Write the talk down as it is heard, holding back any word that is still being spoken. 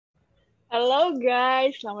Halo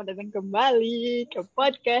guys, selamat datang kembali ke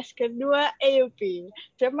podcast kedua AUP.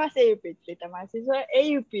 Cemas AUP, cerita mahasiswa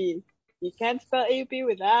AUP. You can't spell AUP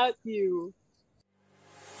without you.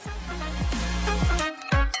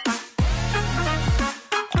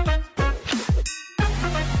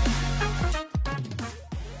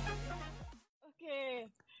 Oke,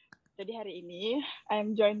 jadi hari ini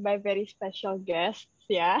I'm joined by very special guests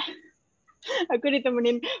ya. Aku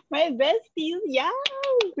ditemenin my besties, ya.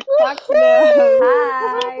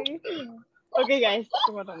 Hai. Oke guys,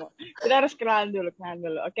 tunggu. Kita harus kenalan dulu.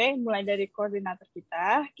 Oke, mulai dari koordinator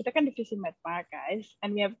kita. Kita kan divisi Medpa, guys.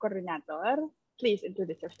 And we have koordinator. Please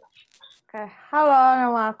introduce yourself. Oke, halo,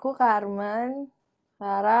 nama aku Carmen.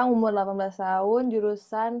 Sekarang umur 18 tahun,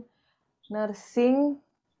 jurusan nursing.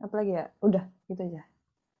 Apa lagi ya? Udah, gitu aja.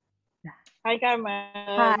 Hai Carmen.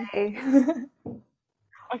 Hai. Okay.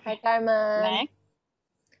 Hai Carmen. Next.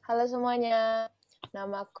 Halo semuanya.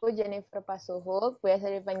 Namaku Jennifer Pasuhuk, biasa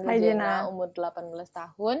dipanggil Hai, Jenna, Jenna. umur 18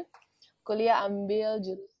 tahun. Kuliah ambil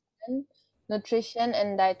jurusan Nutrition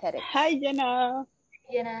and Dietetics. Hai Jenna.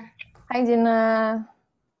 Hai, Jenna.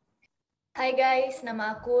 Hai guys,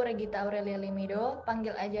 nama aku Regita Aurelia Limido,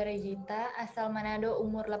 panggil aja Regita, asal Manado,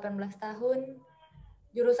 umur 18 tahun.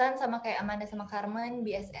 Jurusan sama kayak Amanda sama Carmen,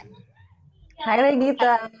 BSN. Hai,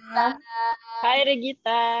 Regita. Hai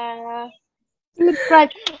Regita.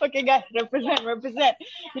 Oke guys, represent.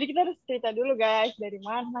 Jadi kita harus cerita dulu guys, dari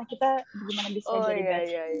mana kita, gimana bisa jadi guys.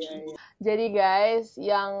 Iya. Jadi guys,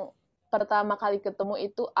 yang pertama kali ketemu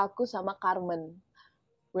itu aku sama Carmen.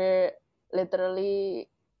 We're literally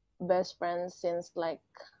best friends since like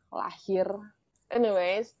lahir.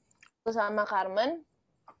 Anyways, aku sama Carmen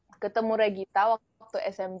ketemu Regita waktu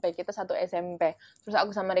SMP. Kita satu SMP. Terus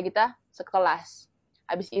aku sama Regita sekelas.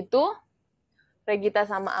 Habis itu Regita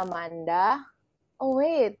sama Amanda. Oh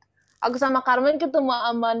wait, aku sama Carmen ketemu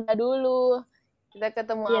Amanda dulu. Kita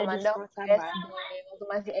ketemu Amanda waktu SD. Waktu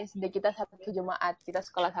masih SD, kita satu jemaat. Kita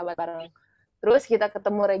sekolah sahabat bareng. Terus kita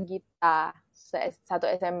ketemu Regita satu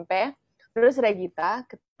SMP. Terus Regita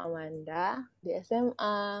ketemu Amanda di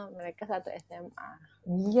SMA. Mereka satu SMA.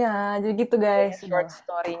 Iya, jadi gitu guys. Short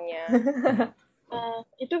story-nya.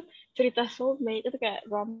 Itu cerita soulmate, itu kayak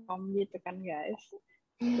rom-com gitu kan guys.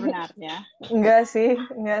 Sebenarnya. Enggak sih.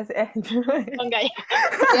 Oh enggak ya?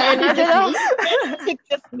 Ya ini aja dong. It's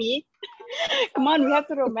just me. Come on, we have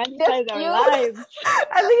to romanticize our lives.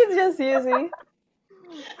 I think it's just you sih.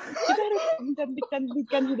 Kita harus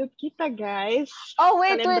mencantikkan hidup kita, guys. Oh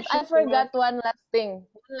wait, Kalian I forgot one last thing.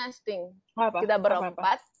 Apa? Kita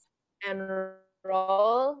berempat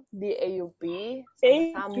enroll di AUP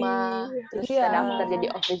sama-sama. Terus kita daftar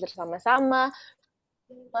jadi officer sama-sama.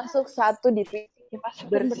 Masuk satu divisi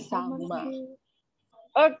bersama.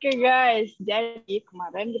 Oke guys, jadi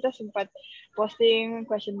kemarin kita sempat posting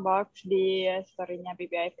question box di story-nya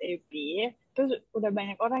PPIF AUP. Terus udah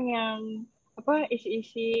banyak orang yang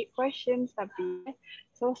isi questions, tapi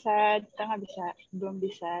so sad kita belum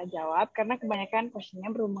bisa jawab karena kebanyakan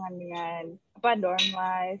questionnya berhubungan dengan dorm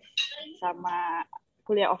life sama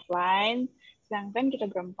kuliah offline, sedangkan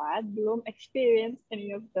kita berempat belum experience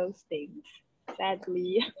any of those things,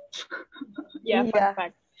 sadly. Ya, fun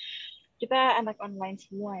fact. Kita anak online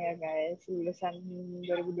semua ya guys, lulusan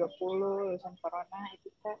 2020, lulusan corona,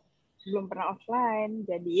 itu kita belum pernah offline,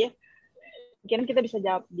 jadi mungkin kita bisa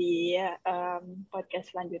jawab di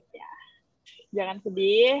podcast selanjutnya. Jangan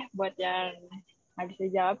sedih buat yang nggak bisa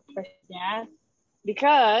jawab questionnya,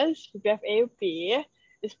 because PPF AUP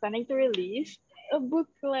is planning to release a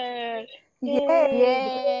booklet.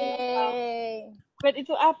 Yay! Booklet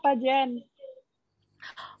itu apa, Jen?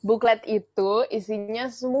 Booklet itu isinya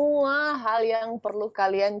semua hal yang perlu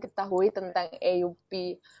kalian ketahui tentang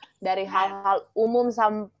AUP. Dari hal-hal umum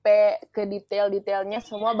sampai ke detail-detailnya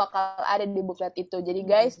semua bakal ada di booklet itu. Jadi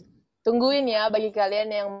guys, tungguin ya bagi kalian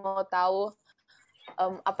yang mau tahu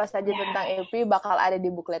apa saja tentang AUP bakal ada di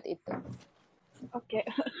booklet itu. Oke.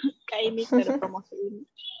 Kayak ini kita promosiin.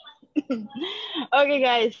 Oke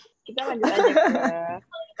guys, kita lanjut aja ke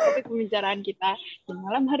topik pembicaraan kita di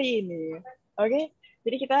malam hari ini. Oke?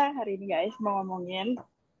 Jadi kita hari ini guys mau ngomongin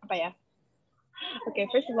apa ya? Oke,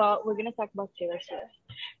 first of all, we're gonna talk about Taylor Swift.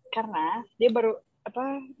 Karena dia baru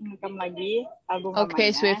ngerekam lagi album namanya. Okay,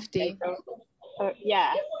 Swiftie.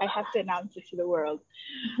 Yeah, I have to announce it to the world.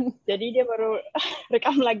 Jadi dia baru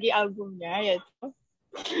rekam lagi albumnya, yaitu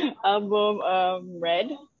album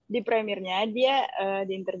Red. Di premiernya dia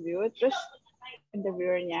di interview, terus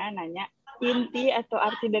interviewernya nanya inti atau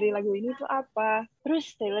arti dari lagu ini tuh apa. Terus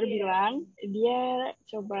Taylor bilang dia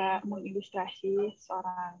coba mengilustrasi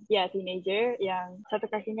seorang teenager yang satu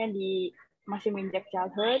kakinya masih menginjak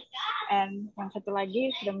childhood, and yang satu lagi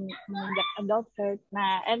sudah menginjak adulthood.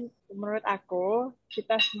 Nah, and menurut aku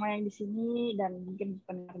kita semua yang di sini dan mungkin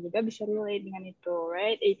pendengar juga bisa relate dengan itu,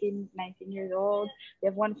 right? 18, 19 years old, they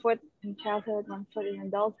have one foot in childhood, one foot in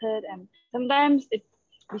adulthood, and sometimes it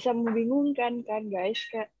bisa membingungkan kan guys,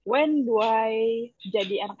 kayak when do I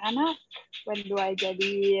jadi anak-anak, when do I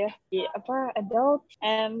jadi adult,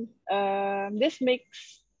 and this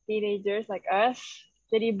makes teenagers like us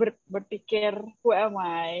jadi berpikir, who am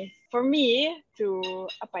I? For me to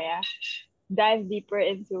dive deeper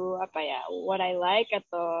into what I like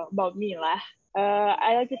atau about me lah.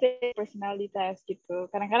 I like to take personality test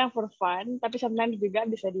gitu. Kadang-kadang for fun, tapi sometimes juga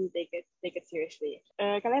bisa di take it seriously.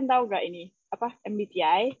 Kalian tahu gak ini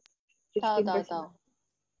MBTI? Tahu.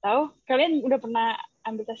 Tahu? Kalian udah pernah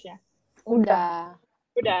ambil tesnya? Udah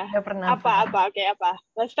pernah. Oke, apa?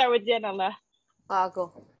 Let's start with Jenna lah.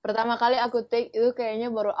 Aku pertama kali aku take itu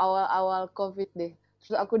kayaknya baru awal COVID deh.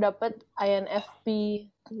 Terus aku dapat INFP,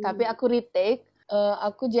 tapi aku retake,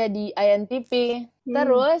 aku jadi INTP.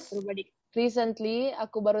 Terus recently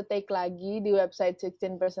aku baru take lagi di website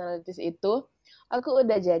 16 personalities itu, aku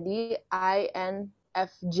udah jadi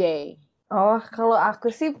INFJ. Oh, kalau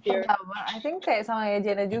aku sih pertama, I think kayak sama ya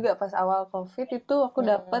Jena juga pas awal COVID itu aku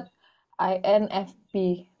dapat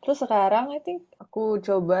INFP. Terus sekarang I think aku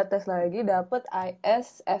coba tes lagi dapat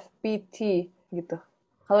ISFPT gitu.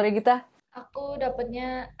 Kalau Regita? Aku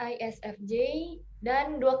dapatnya ISFJ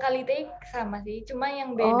dan 2 kali take sama sih. Cuma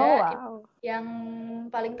yang beda yang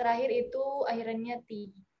paling terakhir itu akhirnya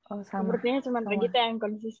T. Oh, sama. Sepertinya cuma Regita yang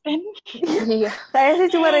konsisten. Iya. Saya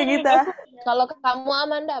sih cuma Regita. Kalau kamu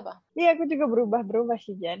Amanda apa? Iya, aku juga berubah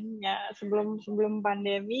sih Jen. Ya, sebelum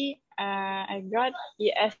pandemi, I got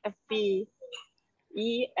ESFP,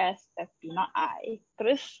 not I.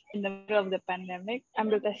 Terus in the middle of the pandemic,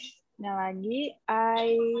 ambil tesnya lagi,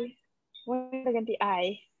 ganti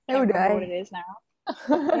I. Udah what it is now.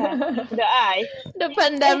 Udah I. The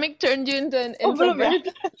pandemic turned you into an introvert.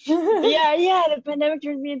 Yeah, the pandemic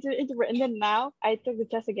turned me into an introvert, and then now I took the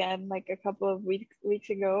test again like a couple of weeks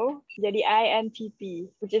ago. Jadi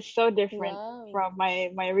INTP, which is so different from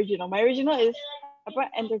my original. My original is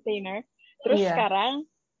entertainer. Terus sekarang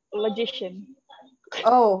logician.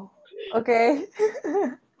 Oh, okay.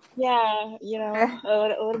 Yeah,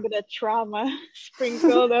 a little bit of trauma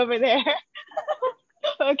sprinkled over there.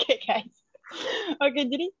 Okay, guys.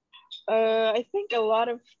 Okay, jadi I think a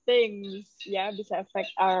lot of things bisa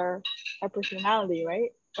affect our personality,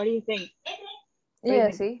 right? What do you think?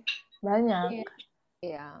 Iya sih, banyak.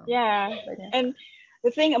 Iya. Yeah, and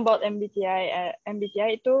the thing about MBTI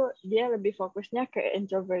itu dia lebih fokusnya ke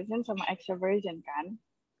introversion sama extroversion kan.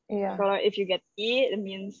 Iya. Kalau if you get E, it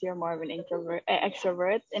means you're more of an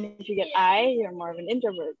extrovert, and if you get I, you're more of an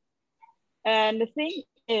introvert. And the thing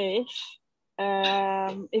is,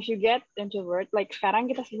 if you get introvert, like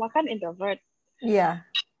sekarang kita semua kan introvert. Iya.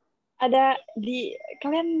 Ada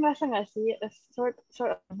kalian merasa nggak sih sort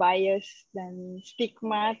of bias dan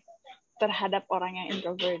stigma terhadap orang yang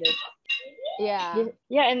introverted? Iya.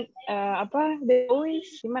 Yeah, and they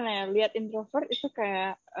always lihat introvert itu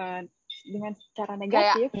kayak dengan cara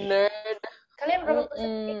negatif. Kayak nerd. Kalian berapa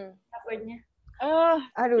persen average-nya?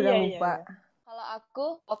 Aduh, udah lupa. Kalau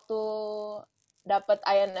aku waktu dapat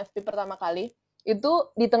INFP pertama kali itu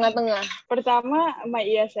di tengah-tengah. Pertama my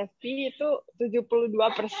ESFP itu 72%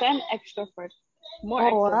 extrovert, more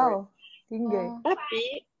extrovert. Wow, tinggi. Tapi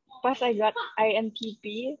pas I got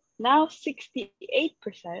INTP, now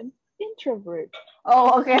 68% introvert.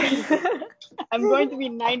 Oh, okay. I'm going to be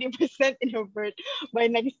 90% introvert by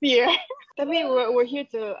next year. Tapi we're here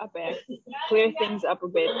to clear things up a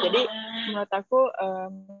bit. Jadi menurut aku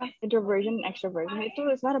introversion and extroversion itu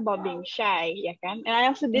it's not about being shy, ya kan? And I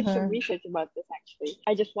also did some research about this actually.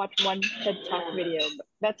 I just watched one TED Talk video.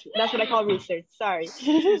 That's what I call research. Sorry.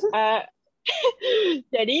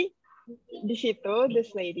 Jadi di situ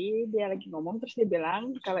this lady dia lagi ngomong terus dia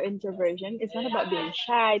bilang kalau introversion it's not about being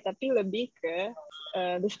shy tapi lebih ke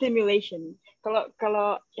the stimulation.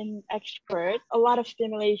 Kalau in extrovert a lot of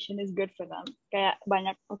stimulation is good for them. Kayak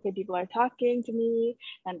banyak people are talking to me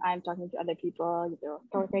and I'm talking to other people gitu.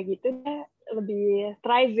 Kalau kayak gitu dia lebih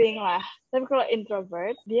thriving lah. Tapi kalau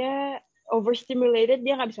introvert dia overstimulated,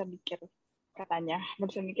 dia nggak bisa mikir katanya, nggak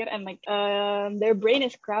bisa mikir and like their brain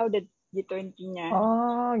is crowded gitu intinya.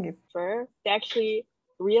 Oh, gitu. They actually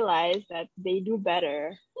realize that they do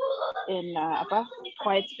better in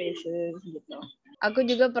quiet spaces gitu. Aku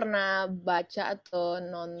juga pernah baca atau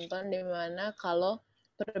nonton di mana kalau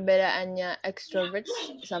perbedaannya extroverts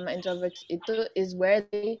sama introverts itu is where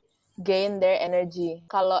they gain their energy.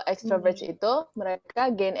 Kalau extroverts itu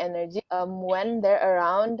mereka gain energy when they're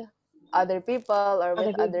around other people or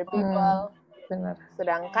with other people. Benar.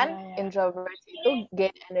 Sedangkan introverts itu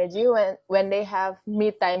gain energy when they have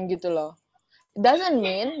me time gitu loh. Doesn't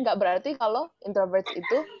mean, nggak berarti kalau introverts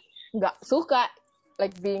itu nggak suka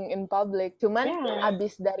like being in public. Cuman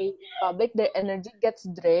abis dari public, their energy gets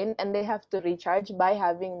drained and they have to recharge by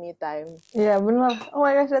having me time. Iya, benar. Oh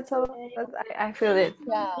my gosh, I feel it.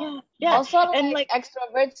 Yeah. Also like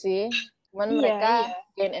extrovert sih. Cuman mereka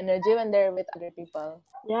gain energy when they're with other people.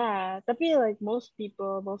 Yeah, tapi like most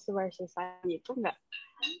of our society itu nggak,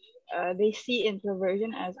 they see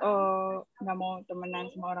introversion as nggak mau temenan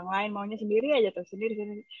sama orang lain, maunya sendiri aja tuh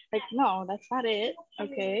sendiri. Like no, that's not it.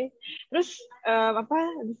 Okay. Terus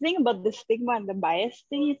the thing about the stigma and the bias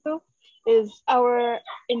thing itu is our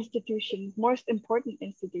institutions, most important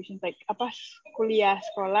institutions like kuliah,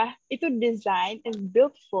 sekolah itu design and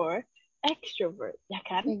built for extrovert, ya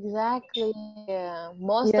kan? Exactly. Yeah.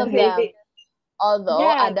 Most of them. Although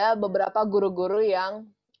ada beberapa guru-guru yang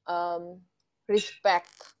respect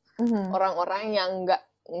orang-orang yang nggak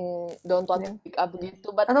don't want to pick up gitu.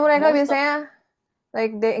 But atau mereka biasanya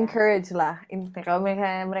like they encourage lah. Kalau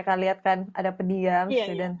mereka lihat kan ada pendiam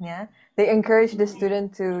studentnya, they encourage the student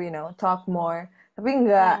to talk more. Tapi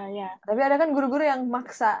enggak. Tapi ada kan guru-guru yang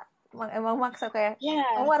emang maksa kayak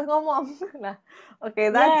keluar ngomong. Nah, okay,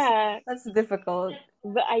 that's difficult.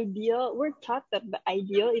 The ideal, we're taught that the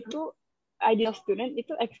ideal student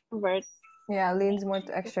itu extrovert. Yeah, leans more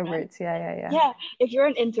to extroverts. Yeah. Yeah, if you're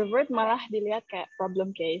an introvert malah dilihat kayak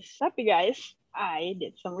problem case. Tapi guys, I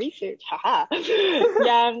did some research,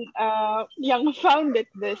 yang founded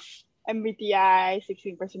this MBTI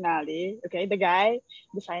 16 personality. Okay, the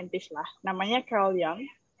scientist lah, namanya Carl Jung.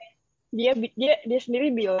 Dia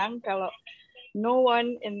sendiri bilang kalau no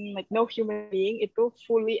human being itu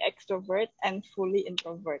fully extrovert and fully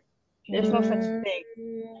introvert. There's no such thing.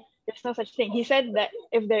 There's no such thing. He said that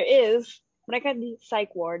if there is, mereka di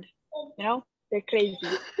psych ward, they're crazy,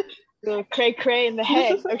 they're cray in the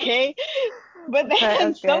head, okay? But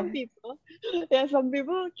then some people,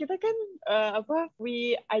 kita kan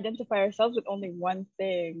we identify ourselves with only one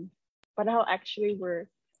thing, padahal actually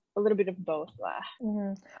we're a little bit of both lah.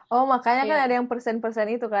 Oh, makanya kan ada yang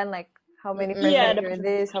persen-persen itu kan, like how many percent you're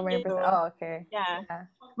this, how many percent. Oh, okay. Yeah.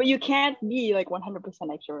 But you can't be like 100%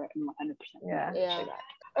 extrovert and 100%. Yeah.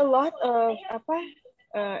 A lot of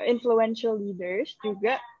influential leaders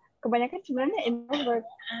juga kebanyakan sebenarnya introvert.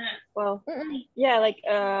 Well, like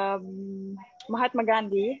Mahatma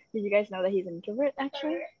Gandhi. Did you guys know that he's an introvert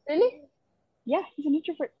actually? Really? Yeah, he's an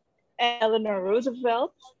introvert. Eleanor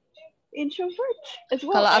Roosevelt, introvert as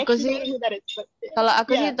well. Kalau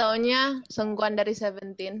aku sih taunya Sengkuan dari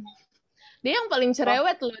Seventeen. Dia yang paling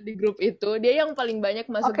cerewet loh di grup itu. Dia yang paling banyak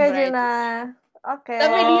masuk Oke, Gina. Oke.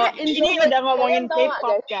 Tapi dia ini udah ngomongin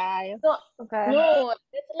K-pop, guys. No,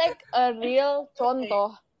 it's like a real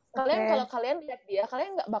contoh. Kalau kalian lihat dia,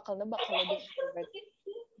 kalian nggak bakal nebak kalau dia introvert.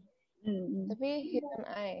 Tapi hit an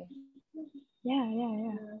eye. Ya.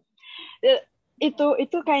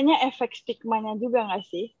 Itu kayaknya efek stigmanya juga nggak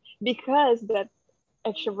sih? Because that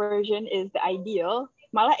extroversion is the ideal,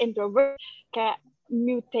 malah introvert kayak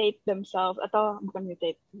mutate themselves, atau bukan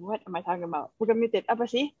mutate, what am I talking about? Bukan mutate, apa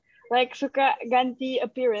sih? Like suka ganti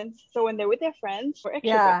appearance, so when they're with their friends, we're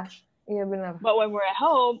extroverts. Iya benar. But when we're at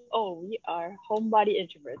home, we are homebody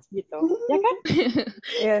introverts gitu. Ya kan?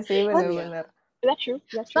 Iya sih, benar-benar. That's true.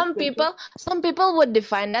 Some people would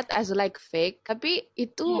define that as like fake, tapi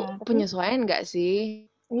itu penyesuaian nggak sih?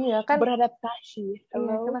 Iya kan, beradaptasi.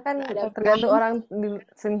 Karena kan tergantung orang di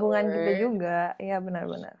lingkungan kita juga. Iya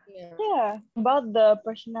benar-benar. Yeah, about the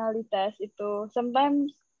personality test itu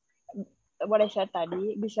sometimes what I said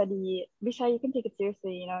tadi bisa you can take it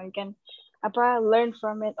seriously, you can learn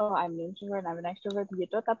from it. Oh, I'm an introvert, I'm an extrovert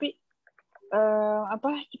gitu. Tapi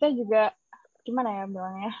kita juga gimana ya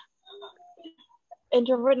bilangnya?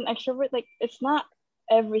 Introvert and extrovert, like it's not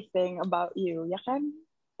everything about you, ya kan?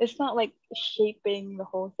 It's not like shaping the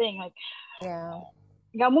whole thing. Like,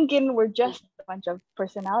 gak mungkin we're just a bunch of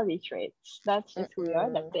personality traits. That's just who we are.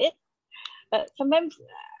 That's it. But sometimes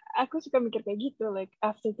aku suka mikir kayak gitu. Like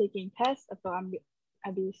after taking tests atau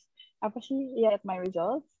abis lihat my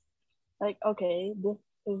results. Like, okay,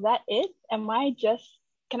 is that it?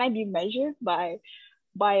 Can I be measured by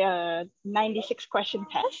a 96 question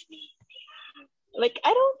test? Like,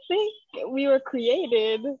 I don't think we were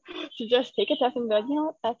created to just take a test and be like,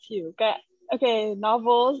 that's you. Kayak, okay,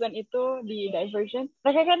 novels dan itu di Divergent,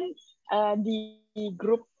 mereka kan di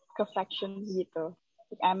group ke sections gitu.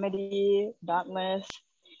 Like Amity, Dauntless.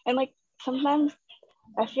 And like, sometimes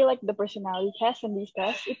I feel like the personality test and these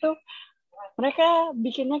tests itu, mereka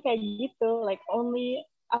bikinnya kayak gitu. Like, only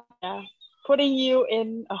putting you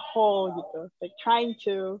in a hole gitu, like trying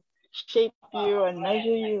to shape you and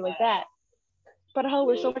measure you like that. Padahal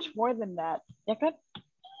we're so much more than that, ya kan?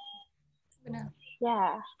 Benar.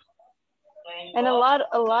 Yeah. And a lot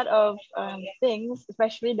of things,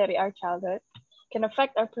 especially dari our childhood, can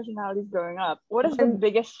affect our personalities growing up. What is the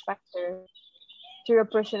biggest factor to your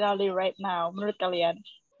personality right now, menurut kalian?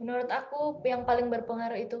 Menurut aku yang paling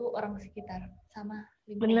berpengaruh itu orang sekitar sama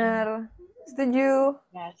lingkungan. Benar. Setuju.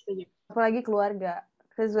 Ya, setuju. Apalagi keluarga.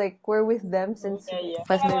 Because like we're with them since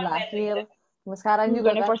pas dari lahir. Sampai sekarang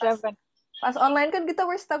juga kan. 24/7. Pas online kan kita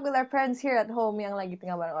we're stuck with our parents here at home yang lagi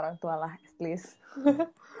tinggal bareng orang tua lah, at least.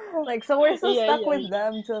 Like so we're so stuck with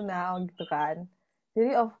them till now gitu kan.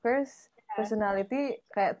 Jadi of course personality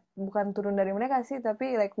kayak bukan turun dari mereka sih,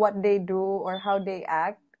 tapi like what they do or how they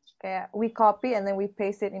act, kayak we copy and then we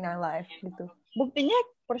paste it in our life gitu. Buktinya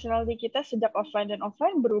personality kita sejak offline dan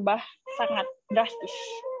offline berubah sangat drastis.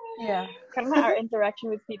 Iya. Yeah. Karena our interaction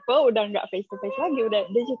with people udah nggak face to face lagi, udah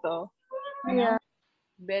digital. Iya. Yeah.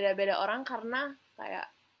 Beda-beda orang karena kayak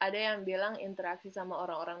ada yang bilang interaksi sama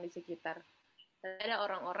orang-orang di sekitar. Ada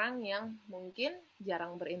orang-orang yang mungkin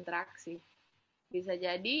jarang berinteraksi. Bisa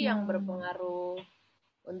jadi yang berpengaruh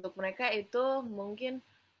untuk mereka itu mungkin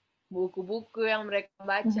buku-buku yang mereka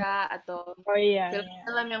baca atau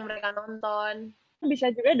film-film yang mereka nonton.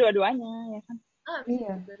 Bisa juga dua-duanya, ya kan?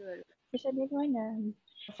 Bisa dua-duanya.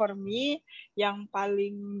 For me, yang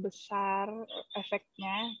paling besar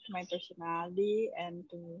efeknya to my personality and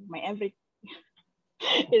to my everything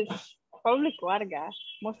is probably keluarga,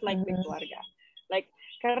 most likely keluarga. Like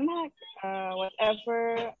karena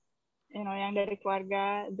whatever yang dari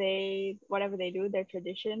keluarga, whatever they do, their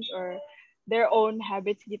traditions or their own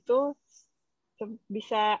habits gitu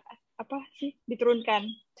bisa diturunkan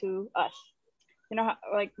to us.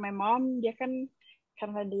 Like my mom, dia kan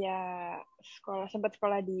karena dia sempat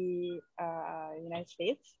sekolah di United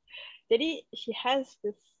States, jadi she has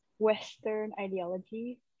this Western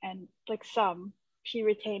ideology and like she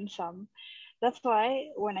retained some. That's why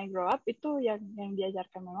when I grow up itu yang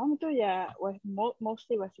diajarkan my mom itu ya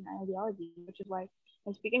mostly Western ideology, which is why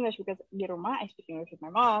I speak English because di rumah I speak English with my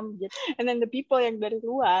mom. And then the people yang dari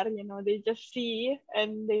luar, they just see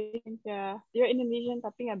and they think you're Indonesian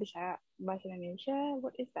tapi nggak bisa bahasa Indonesia.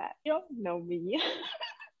 What is that? You don't know me.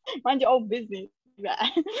 Mind your own business.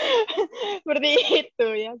 Seperti itu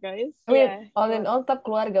ya guys. All in all tetap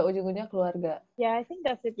keluarga, ujung-ujungnya keluarga. I think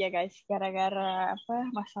that's it ya guys. Gara-gara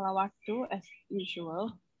masalah waktu as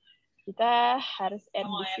usual, kita harus end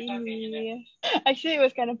di sini. Actually it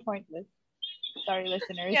was kind of pointless. Sorry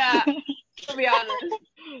listeners. Yeah, to be honest.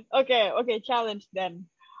 Okay, challenge then.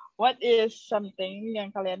 What is something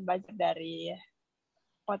yang kalian baca dari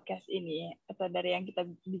podcast ini atau dari yang kita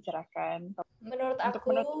bicarakan? Menurut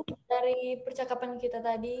aku dari percakapan kita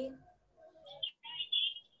tadi,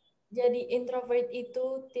 jadi introvert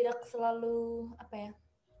itu tidak selalu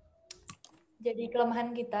jadi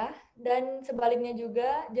kelemahan kita, dan sebaliknya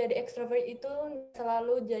juga jadi extrovert itu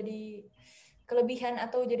selalu jadi kelebihan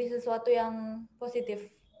atau jadi sesuatu yang positif.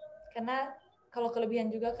 Karena kalau kelebihan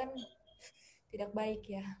juga kan tidak baik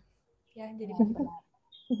ya jadi benar.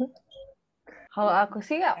 Kalau aku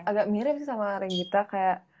sih agak mirip sih sama Regita,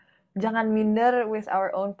 kayak jangan minder with our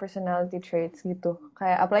own personality traits gitu.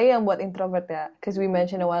 Kayak apalagi yang buat introvert ya, because we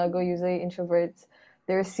mentioned a while ago usually introverts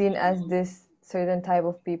they're seen as this certain type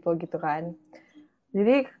of people gitu kan.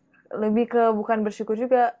 Jadi lebih ke bukan bersyukur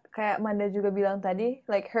juga, kayak Manda juga bilang tadi,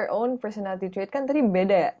 like her own personality trait kan tadi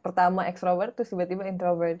beda ya. Pertama extrovert terus tiba-tiba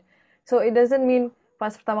introvert. So it doesn't mean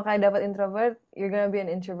pas pertama kali dapat introvert you're gonna be an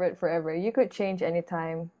introvert forever. You could change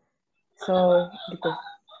anytime. So gitu.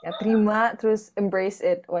 Ya terima terus embrace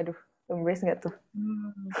it. Waduh, embrace nggak tuh?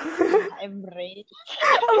 Embrace.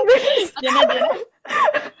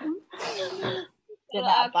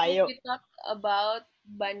 Jana apa yuk? We talk about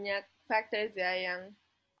banyak factors ya yang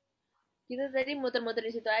kita tadi muter-muter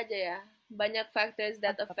di situ aja ya. Banyak factors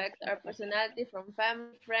that affect our personality, from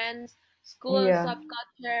family, friends, school,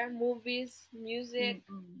 subculture, movies, music.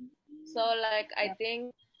 So like I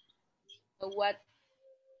think what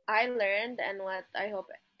I learned and what I hope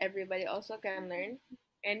everybody also can learn,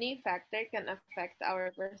 any factor can affect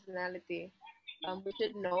our personality. We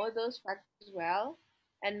should know those factors well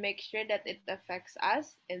and make sure that it affects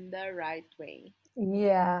us in the right way.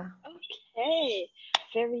 Yeah. Okay.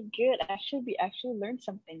 Very good. We actually learned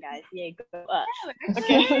something, guys. Yay, go us.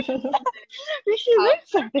 Okay. We should learn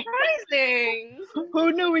something. Surprising.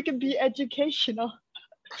 Who knew we could be educational?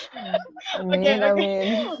 Okay.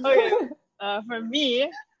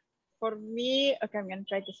 For me, okay, I'm gonna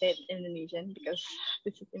try to say it in Indonesian because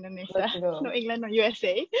this is Indonesia, no England, no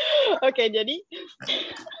USA. Okay, jadi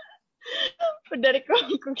Dari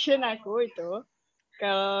conclusion aku itu,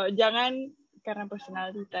 kalau jangan karena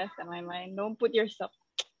personality test dan lain-lain, don't put yourself,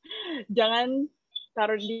 jangan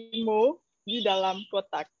taruh dirimu di dalam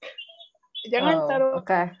kotak. Jangan taruh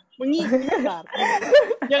mengikat.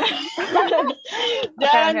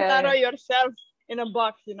 Jangan taruh yourself in a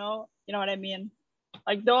box, you know what I mean?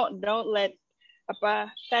 Like don't let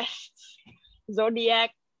tests zodiac,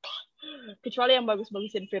 kecuali yang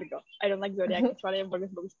bagus-bagusin Virgo. I don't like zodiac kecuali yang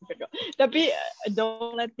bagus-bagusin Virgo. Tapi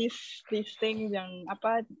don't let these things yang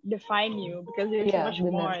define you, because there's so much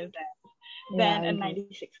more than a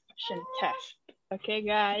 96 question test. Okay,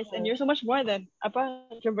 guys, and you're so much more than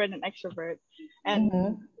introvert and extrovert,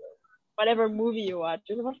 and whatever movie you watch,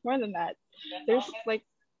 there's so much more than that. There's like,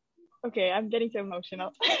 okay, I'm getting so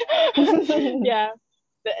emotional. Yeah,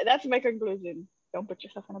 that's my conclusion. Don't put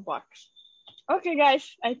yourself in a box. Okay, guys,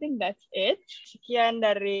 I think that's it. Sekian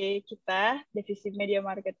dari kita, Divisi Media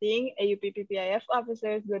Marketing AUP PPIF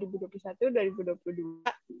Officers 2021-2022.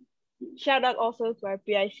 Shout out also to our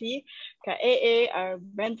PIC, Kak EE, our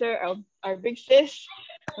mentor, our big sis,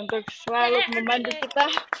 untuk selalu membantu kita.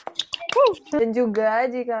 Dan juga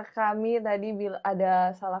jika kami tadi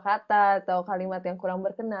ada salah kata atau kalimat yang kurang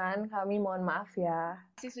berkenan, kami mohon maaf ya.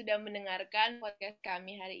 Masih sudah mendengarkan podcast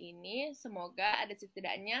kami hari ini. Semoga ada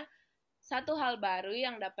setidaknya satu hal baru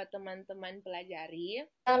yang dapat teman-teman pelajari.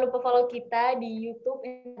 Jangan lupa follow kita di YouTube,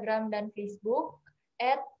 Instagram, dan Facebook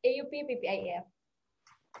 @AUPPPIF.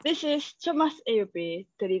 This is Cemas AUP,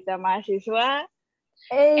 cerita mahasiswa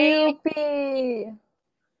AUP.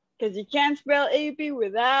 Because you can't spell AUP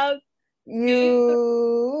without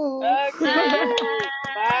you. Okay.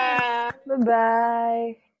 Bye.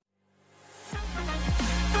 Bye-bye.